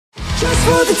Just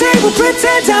for the table,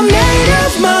 pretend I'm made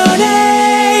of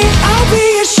money. I'll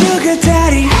be your sugar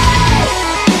daddy.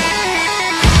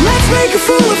 Let's make a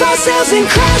fool of ourselves and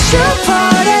crash your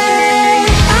party.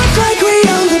 Act like we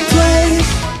own the place.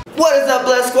 What is up,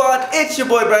 Blessed Squad? It's your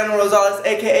boy Brandon Rosales,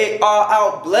 aka All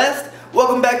Out Blessed.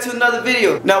 Welcome back to another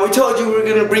video. Now, we told you we were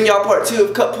gonna bring y'all part 2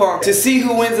 of Cup Pong to see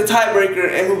who wins the tiebreaker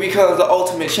and who becomes the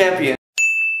ultimate champion.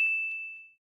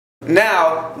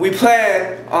 Now, we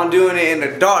plan on doing it in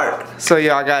the dark. So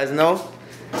y'all guys know,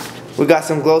 we got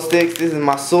some glow sticks. This is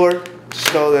my sword to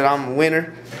show that I'm a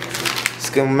winner.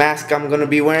 It's the mask I'm gonna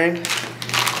be wearing.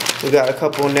 We got a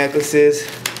couple of necklaces.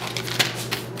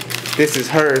 This is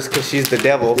hers because she's the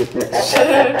devil.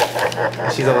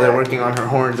 She's over there working on her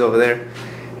horns over there.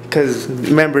 Because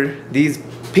remember, these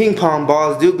ping pong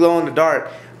balls do glow in the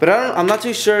dark, but I'm not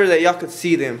too sure that y'all could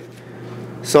see them.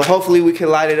 So hopefully we can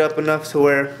light it up enough to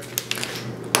where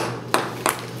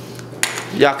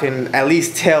y'all can at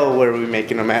least tell where we're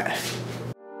making them at.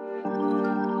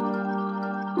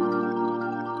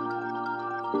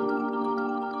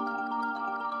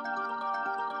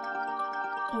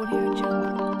 Audio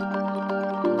Jungle.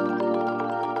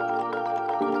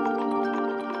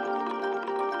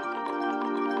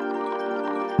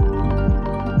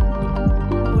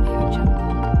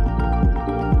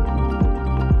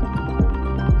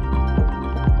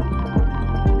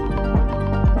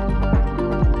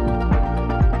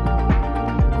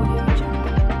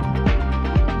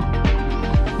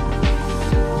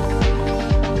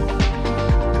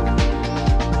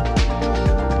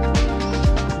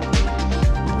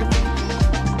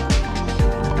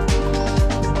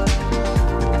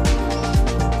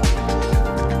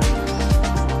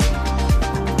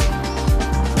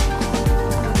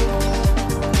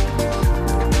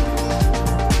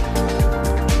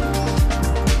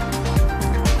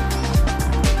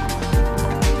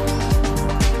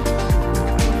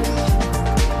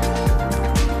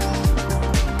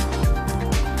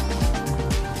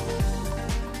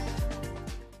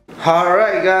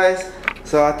 Alright guys,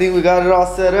 so I think we got it all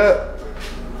set up.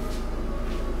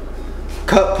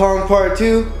 Cup Pong Part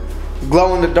 2,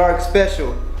 glow in the dark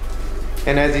special.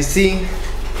 And as you see,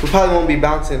 we probably won't be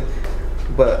bouncing,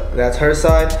 but that's her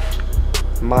side,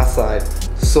 my side.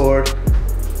 Sword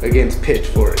against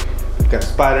pitchfork. Got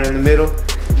Spider in the middle.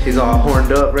 She's all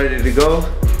horned up, ready to go.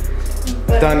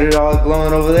 Thunder all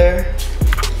glowing over there.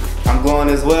 I'm glowing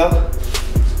as well.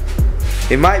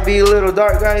 It might be a little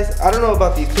dark, guys. I don't know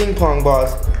about these ping pong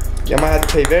balls. You might have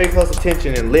to pay very close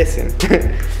attention and listen.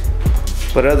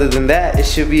 But other than that, it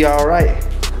should be all right.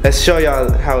 Let's show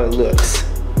y'all how it looks.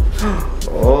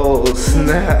 Oh,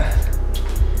 snap.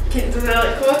 Does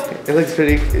that look cool? It looks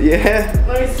pretty, yeah.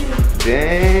 Let me see.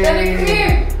 Dang. Thunder, come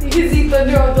here. You can see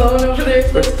Thunder all glowing over there.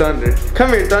 Where's Thunder? Come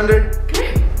here, Thunder. Come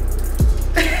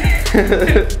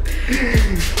here.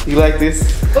 You like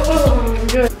this? Oh,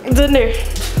 good. Thunder.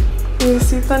 You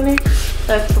see Thunder?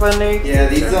 That's Thunder. Yeah,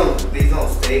 these don't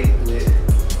stay lit.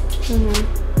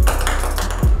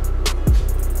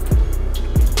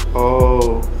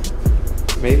 Oh,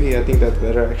 maybe I think that's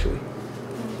better actually.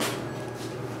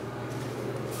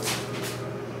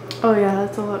 Oh yeah,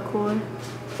 that's a lot cooler.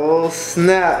 Oh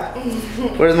snap!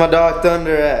 Where's my dog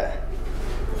Thunder at?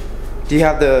 Do you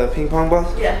have the ping pong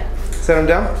balls? Yeah. Set them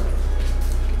down?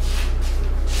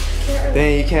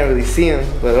 Dang, you can't really see him,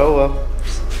 but oh well.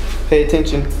 Pay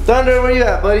attention. Thunder, where you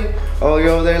at, buddy? Oh, you're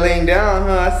over there laying down,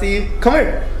 huh? I see you. Come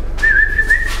here.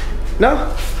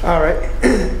 No? Alright.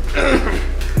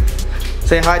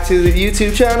 Say hi to the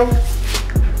YouTube channel.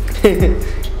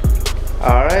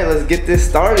 Alright, let's get this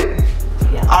started.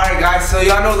 Yeah. Alright guys, so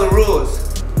y'all know the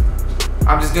rules.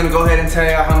 I'm just gonna go ahead and tell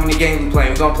y'all how many games we're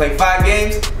playing. We're gonna play 5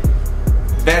 games.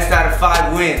 Best out of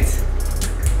 5 wins.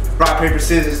 Rock, paper,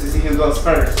 scissors to see who goes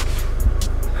first.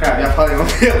 Crap, y'all probably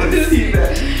won't be able to see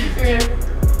that.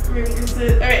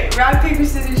 Alright, rock, paper,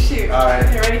 scissors, shoot. Alright.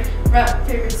 Okay, ready? Rock,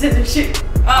 paper, scissors, shoot.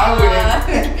 I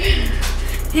win.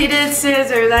 He did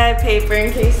scissors, I had paper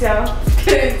in case y'all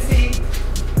couldn't see.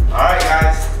 Alright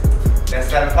guys,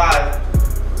 best out of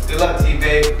 5. Good luck to you,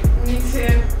 babe. Me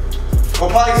too. We'll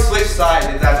probably switch sides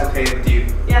if that's okay with you.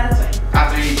 Yeah, that's fine.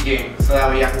 After each game, so that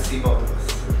way y'all can see both of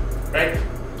us. Right?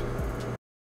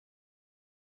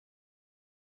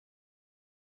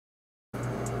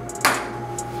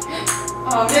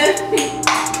 Oh man.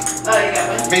 Oh, you got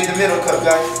one. Made the middle cup,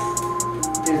 guys.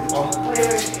 Here's the ball. Wait,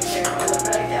 here, I'll look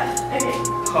back, yeah. Okay.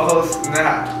 Oh,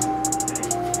 snap.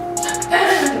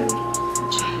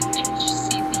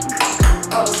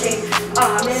 Oh, okay.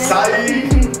 Oh man. Sorry.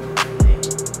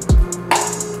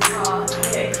 Oh,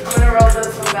 okay. I'm gonna roll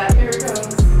this one back. Here it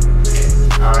comes.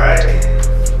 Alright.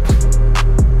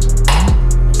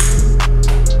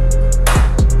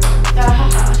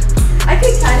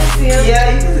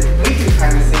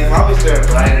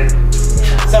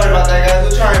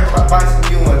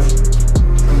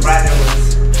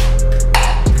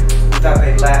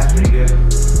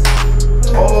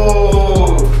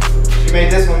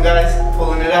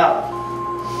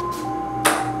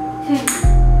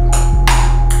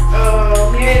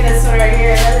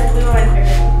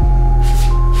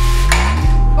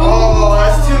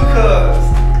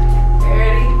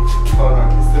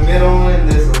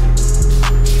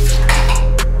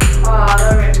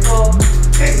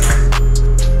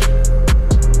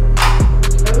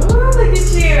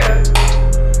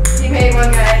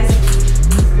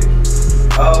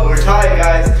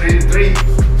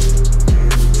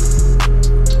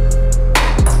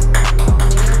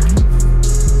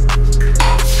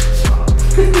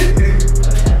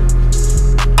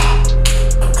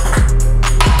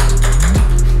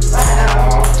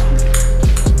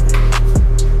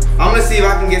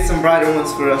 some brighter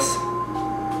ones for us.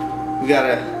 We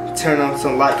gotta turn on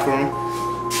some light for them.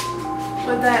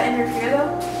 Would that interfere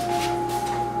though?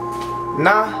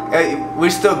 Nah,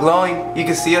 we're still glowing. You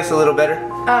can see us a little better.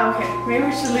 Oh, okay. Maybe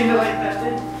we should leave it like that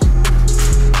then.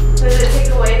 Does it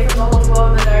take away from the whole glow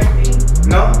in the dark thing?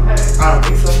 No, Okay. I don't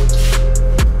think so.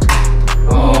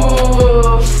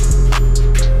 Ooh.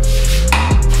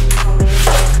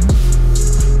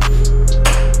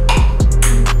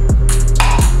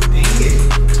 Dang it.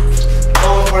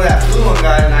 Going for that blue one,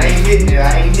 guys, and I ain't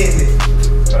hitting it.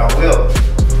 But I will.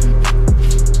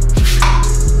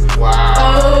 Wow.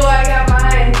 Oh, I got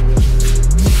mine.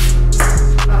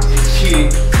 She's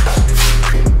cheating.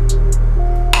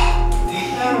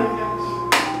 Oh my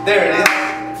gosh. There it is.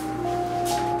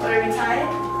 What, are we tied?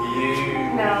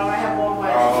 Yeah. No, I have one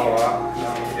white. Oh, wow. No,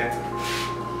 yeah.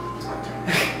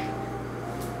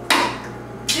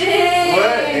 Dang!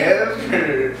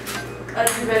 Whatever. I'll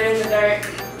do better in the dark.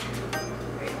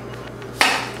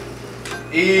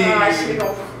 Easy. Oh, I should go.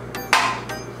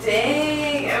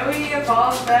 Dang, and we get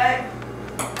balls back.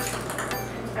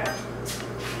 Okay.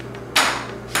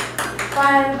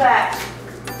 Find back.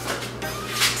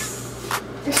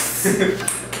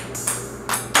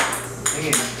 Dang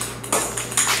it.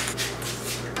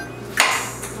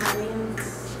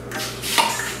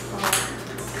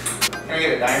 Can I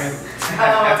get a diamond? Oh,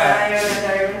 I got a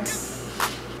diamond.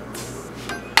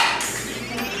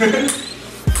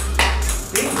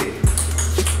 Dang it.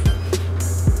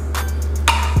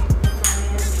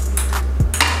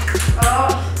 Oh.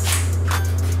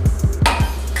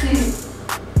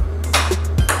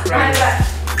 Find back.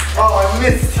 Oh, I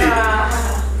missed it. Uh,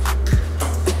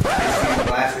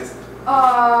 Glasses. oh.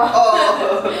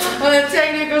 Oh.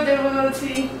 Technical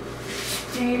difficulty.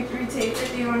 Do you need 3 tape or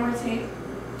do you want more tape?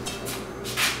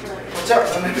 Watch out.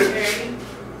 Ready?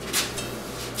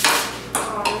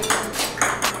 Oh,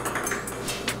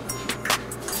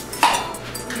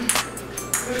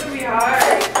 this would be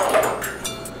hard.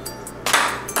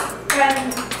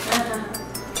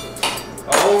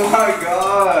 Oh my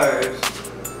gosh.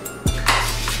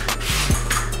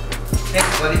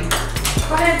 Thanks, buddy.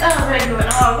 Why is that regular?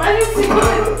 Oh, why is it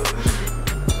good?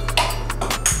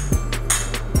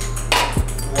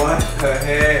 What the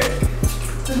heck?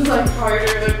 This is like harder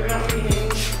than we're not eating.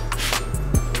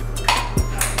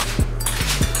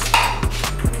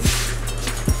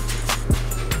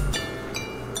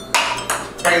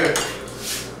 Regular.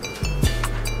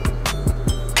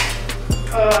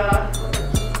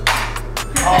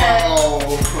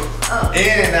 Oh.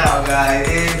 In and out, guys.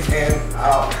 In and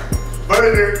out.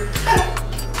 Burger.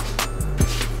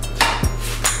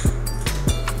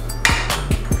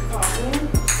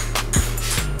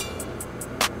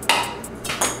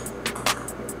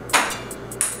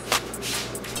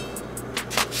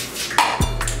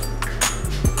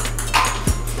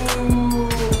 Ooh.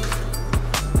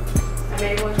 I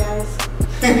made one, guys.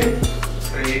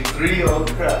 3, oh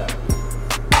crap.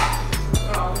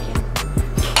 Oh,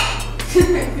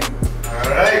 man.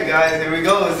 Alright, guys, here we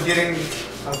go.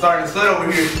 I'm starting to sweat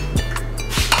over here.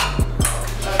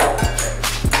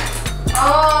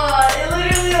 Oh, it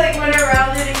literally like went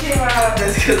around and it came out.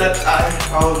 That's because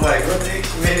I was like, what the heck?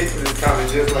 She made it to this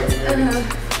comment just like it did.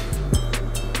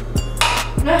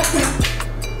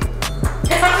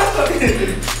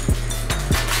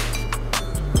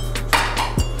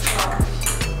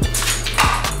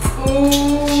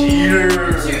 Ooh. Cheater.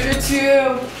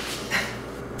 2-2.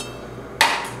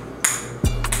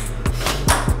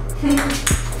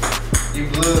 You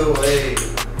blew it away.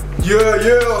 Yeah,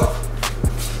 yeah.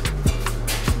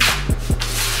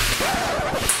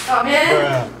 Oh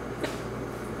man.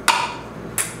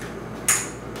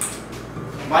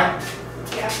 Mine?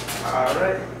 Yeah.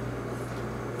 Alright.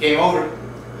 Game over.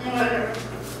 Whatever.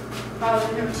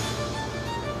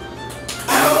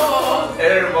 Oh.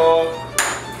 Airball.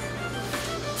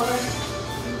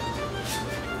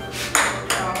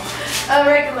 A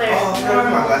regular. Oh, I forgot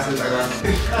my glasses.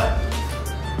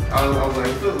 I was like,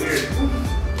 it feels weird.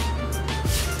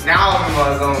 Now I'm in my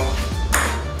zone.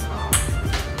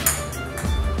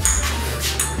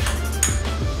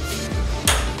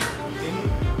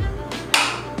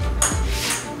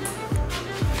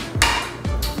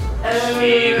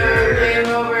 Cheater. Game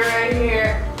over right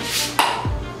here.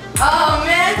 Oh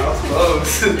man. That was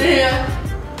close. Yeah.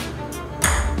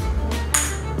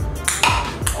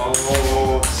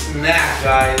 Oh, snap,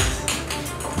 guys.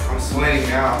 I'm sweating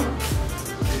now.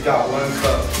 Just got 1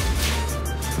 cup.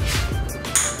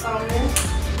 Oh man.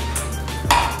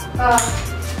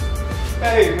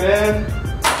 Hey, man.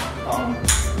 Oh.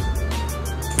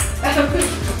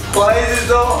 Why is it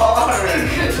so hard?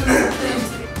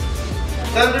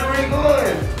 Thunder, where you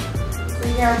going?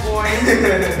 airborne.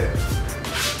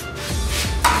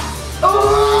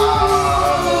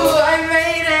 Oh, I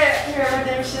made it! Here,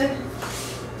 redemption.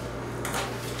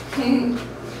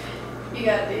 You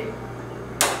got it, dude.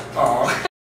 Oh.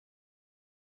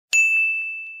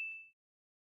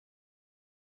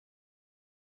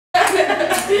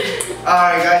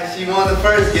 Alright guys, she won the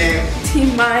first game.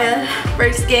 Team Maya,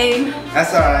 first game.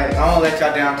 That's alright. I'm gonna let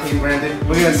y'all down, Team Brandon.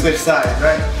 We're gonna switch sides,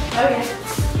 right? Okay.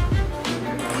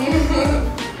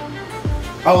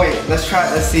 Oh wait, let's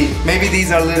see. Maybe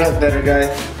these are lit up better, guys.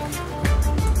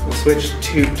 We'll switch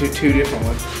to two different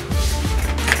ones.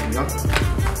 There you go.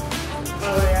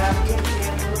 Oh yeah, you can see it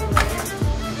a little better.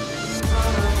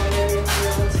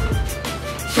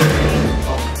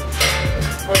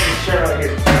 Put your chair right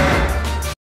here.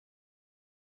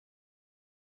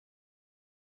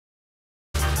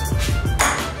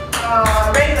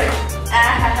 Regular.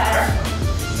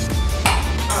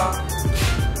 Oh.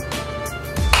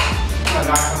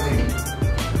 Not something.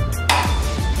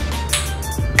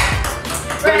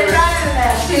 Red.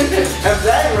 That's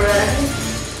that red.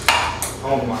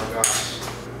 Oh my gosh.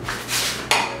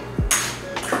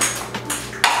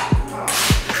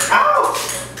 Ow!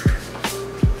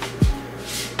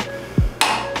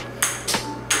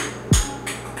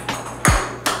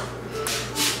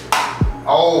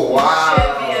 Oh wow.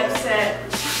 Should be upset.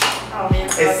 Oh man.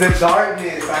 It's the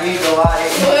darkness. I need the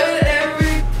light. Whatever.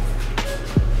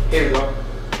 Here we go.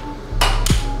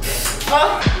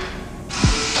 Oh.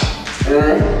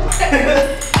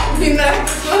 You knocked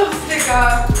the glow stick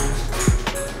off.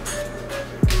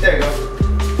 There you go.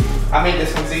 I made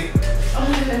this one, see?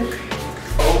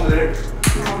 Over there.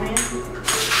 Oh man.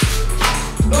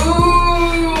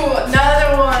 Ooh, another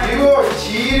one. You are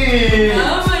cheating.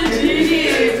 I'm a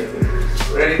cheating.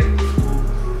 Ready?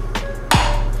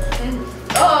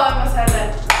 Oh, I almost had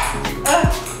that.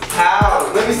 How?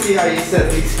 Let me see how you set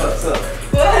these cups up.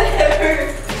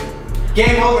 Whatever.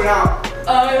 Game over now.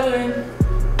 Island.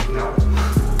 No.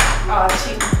 Oh,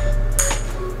 cheating.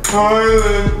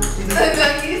 Island. Look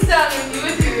like you sound when you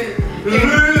would do it. Here,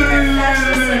 catch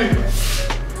this one.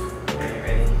 Okay,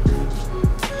 ready?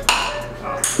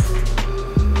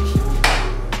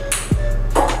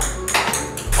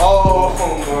 Oh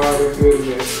my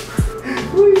goodness.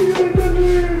 What are you gonna do?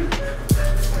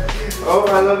 Oh, I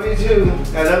love you too.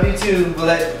 I love you too. But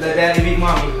let daddy beat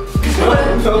mommy. No.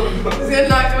 It's gonna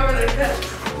knock over the cup.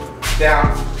 Down.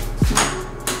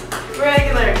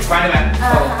 Regular. Find him at. Oh.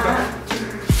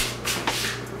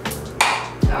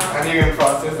 I knew you were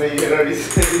process that you had already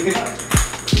said.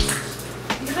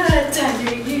 Good,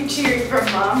 Thunder. You cheering for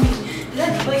mommy. Did I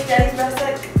lick daddy's breast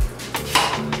like?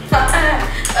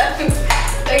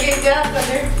 Okay, down,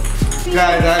 Thunder.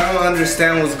 Guys, I don't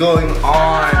understand what's going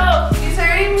on. Oh, he's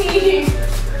hurting me.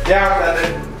 Down, Thunder.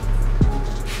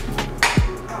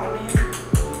 Oh, man.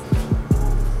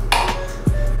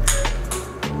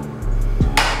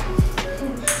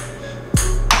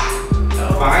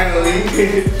 Oh. Finally.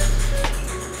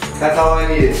 That's all I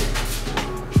needed.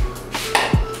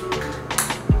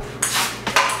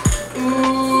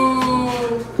 Ooh.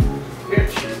 You're a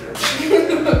cheater.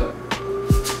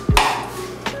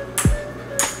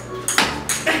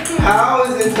 How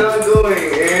is it not going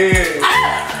in?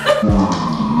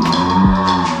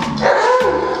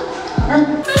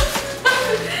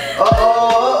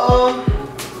 Uh-oh.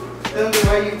 Tell me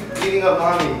why you beating up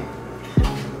mommy.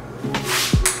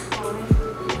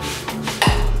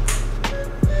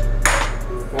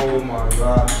 Oh my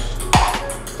gosh.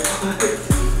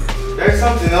 There's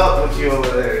something up with you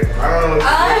over there. I don't know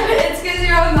what It's because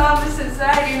you're on the opposite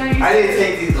side. You're not used I need to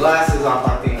take these glasses off, I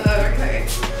think. Okay.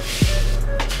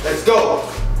 Let's go.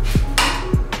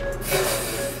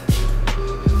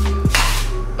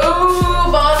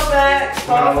 Ooh, balls back.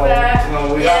 Balls back. No,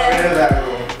 we got rid of that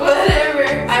rule. Whatever.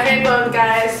 I made both,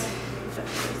 guys.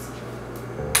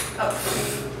 Oh.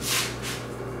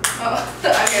 Oh,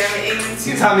 okay, I'm aiming It's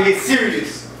too. time to get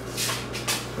serious.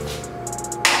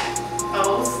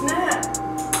 Oh, snap.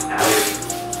 Ow.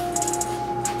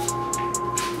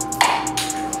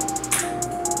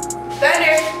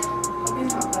 Thunder. Hope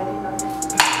he's not fighting on it.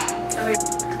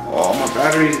 Oh, my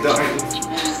battery's dying.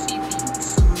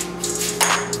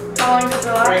 How long does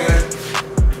it last?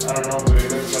 I don't know, but it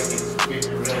looks like it's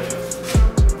getting red.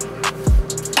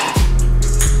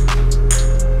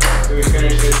 Do we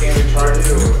finish this game and charge it,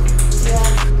 or? Yeah.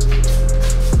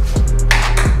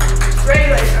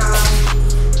 Regular.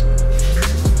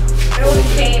 It only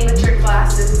came with your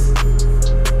glasses.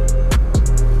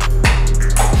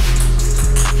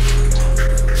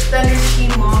 Thunder's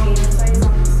team mommy. That's why he's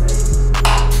on this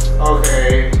side.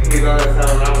 Okay, he's on the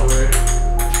side I'm with.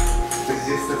 It's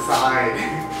just the side.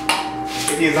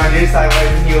 If he was on your side, why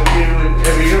isn't he over here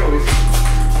whenever you're always?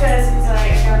 Because he's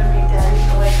like, I gotta make daddy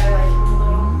feel like I like him a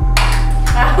little.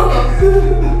 Ow.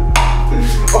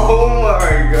 Oh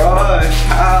my gosh,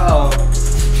 how?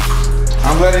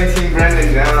 I'm letting Team Brandon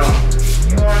down.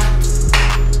 You are?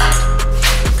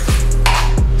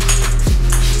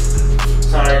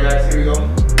 Sorry guys, here we go.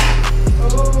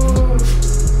 Ooh.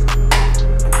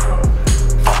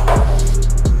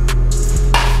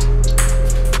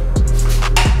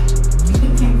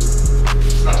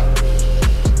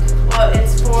 Well,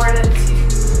 it's 4 to 2,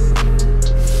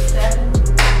 7.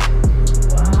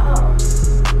 Wow.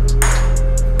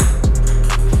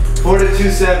 4 to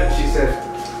 2, 7, she said.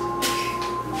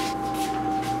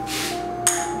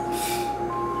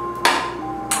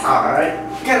 Alright.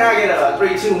 Can I get a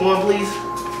 3, 2, 1, please?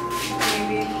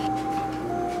 Maybe.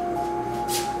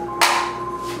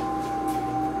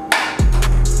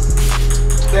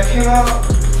 That came out.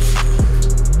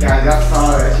 Guys, I saw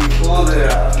that. She pulled it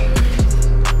out.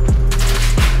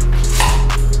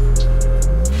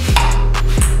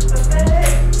 What the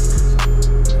heck?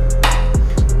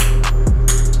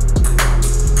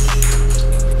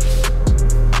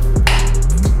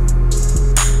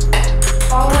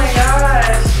 Oh my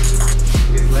gosh.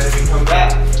 Just let me come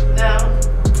back. No.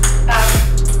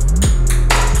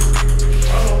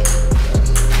 Oh.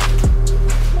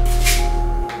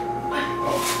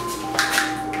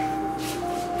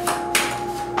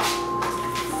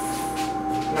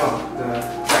 No, the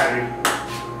battery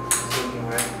is looking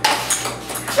right.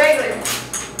 Regular.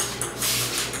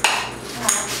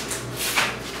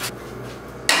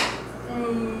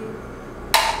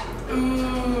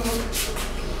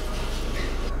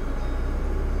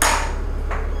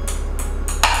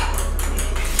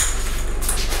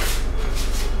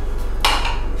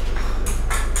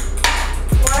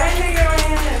 Why did you go in?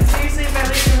 Seriously, if I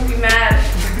leave, I'm gonna be mad.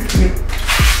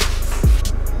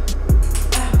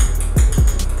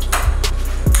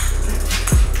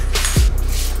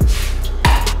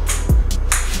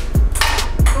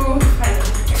 Ooh,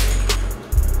 finally.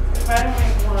 If I don't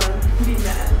make one, I'll be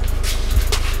mad.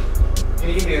 Can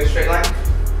you give me a straight line?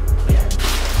 Yeah.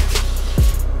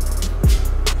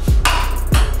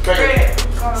 Great.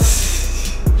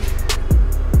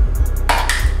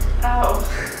 Ow.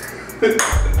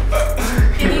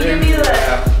 Can you give me the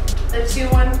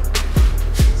 2-1?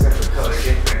 Except for color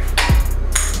different.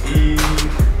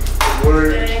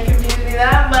 Word. It ain't confuse me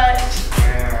that much.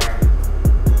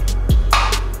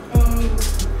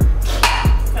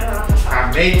 I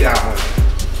made that one.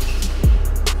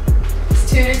 It's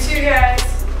 2 to 2, guys.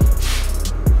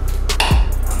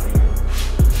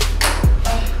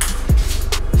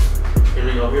 Here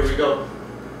we go, here we go.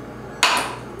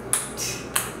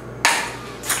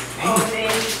 Oh, man.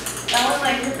 That one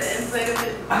like hit the inside of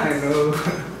it. I know.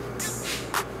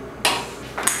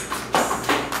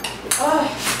 Oh.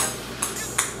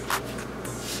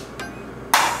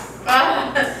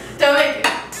 Ah, don't make it.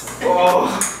 Oh.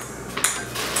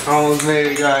 Almost made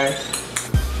it, guys.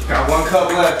 Got 1 cup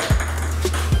left.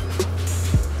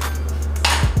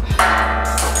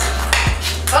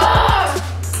 Ah!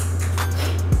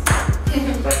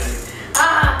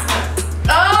 Ah!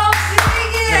 Oh,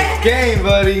 dang it! Game,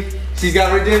 buddy. She's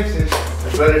got redemption.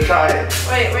 Let's let her try it.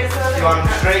 Wait, where's the other You want one?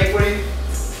 them straight, buddy?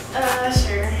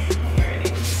 Sure. You ready?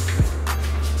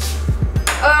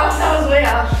 Oh, that was way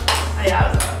off. Oh, yeah, I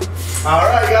was off.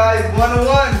 Alright, guys. 1 to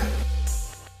 1.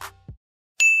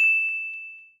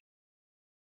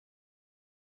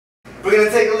 We're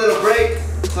gonna take a little break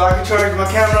so I can charge my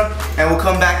camera and we'll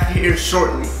come back here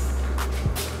shortly.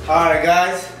 Alright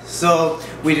guys, so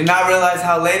we did not realize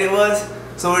how late it was,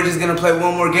 so we're just gonna play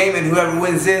one more game and whoever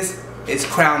wins this is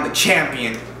crowned the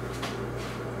champion.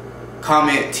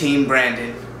 Comment Team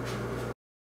Brandon.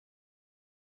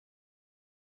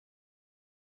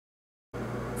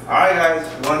 Alright guys,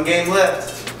 1 game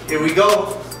left. Here we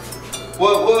go.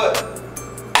 What?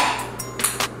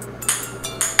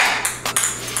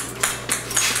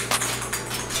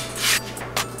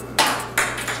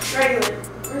 Regular.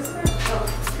 Where's that? Oh,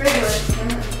 regular.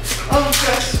 Oh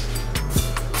gosh.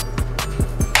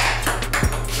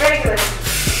 Regular.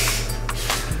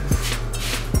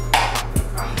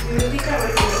 Oh, dude, I think I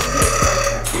would do it.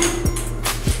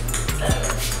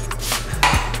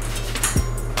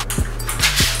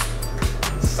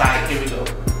 Side, here we go.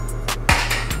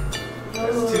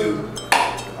 That's 2.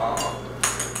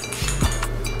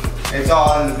 It's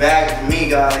all in the bag for me,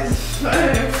 guys.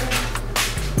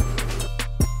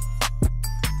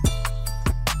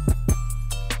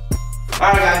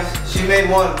 Alright guys, she made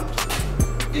 1.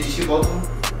 Did you shoot both of them?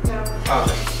 No.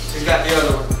 Okay. She's got the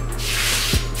other one.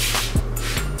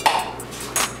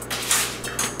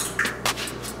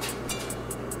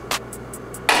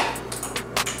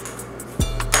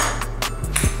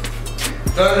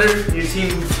 Thunder, your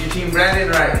team Brandon,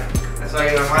 right? That's why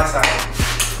you're on my side.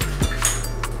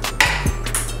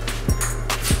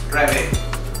 Right, babe.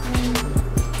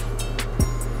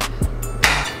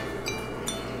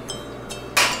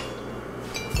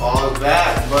 All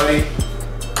that, buddy.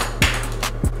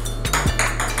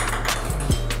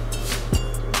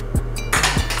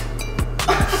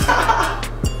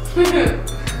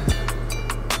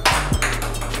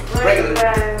 Regular.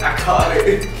 I caught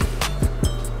it.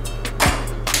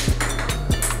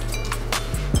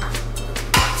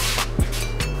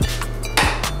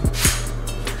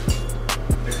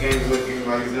 The game's looking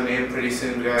like it's gonna end pretty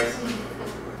soon, guys.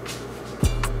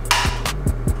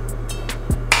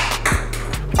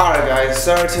 Alright guys,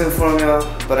 sorry to inform y'all,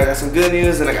 but I got some good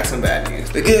news and I got some bad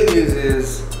news. The good news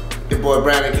is your boy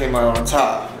Brandon came out on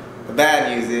top. The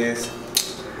bad news is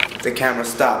the camera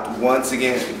stopped once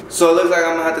again. So it looks like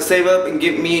I'm gonna have to save up and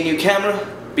get me a new camera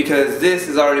because this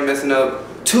is already messing up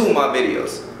 2 of my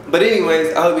videos. But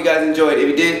anyways, I hope you guys enjoyed. If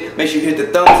you did, make sure you hit the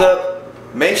thumbs up,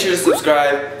 make sure to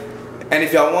subscribe, and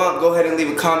if y'all want, go ahead and leave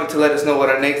a comment to let us know what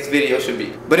our next video should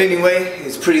be. But anyway,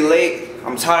 it's pretty late,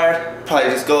 I'm tired,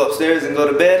 probably just go upstairs and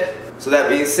go to bed. So that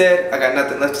being said, I got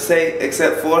nothing left to say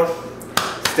except for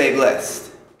stay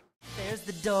blessed. There's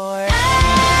the door.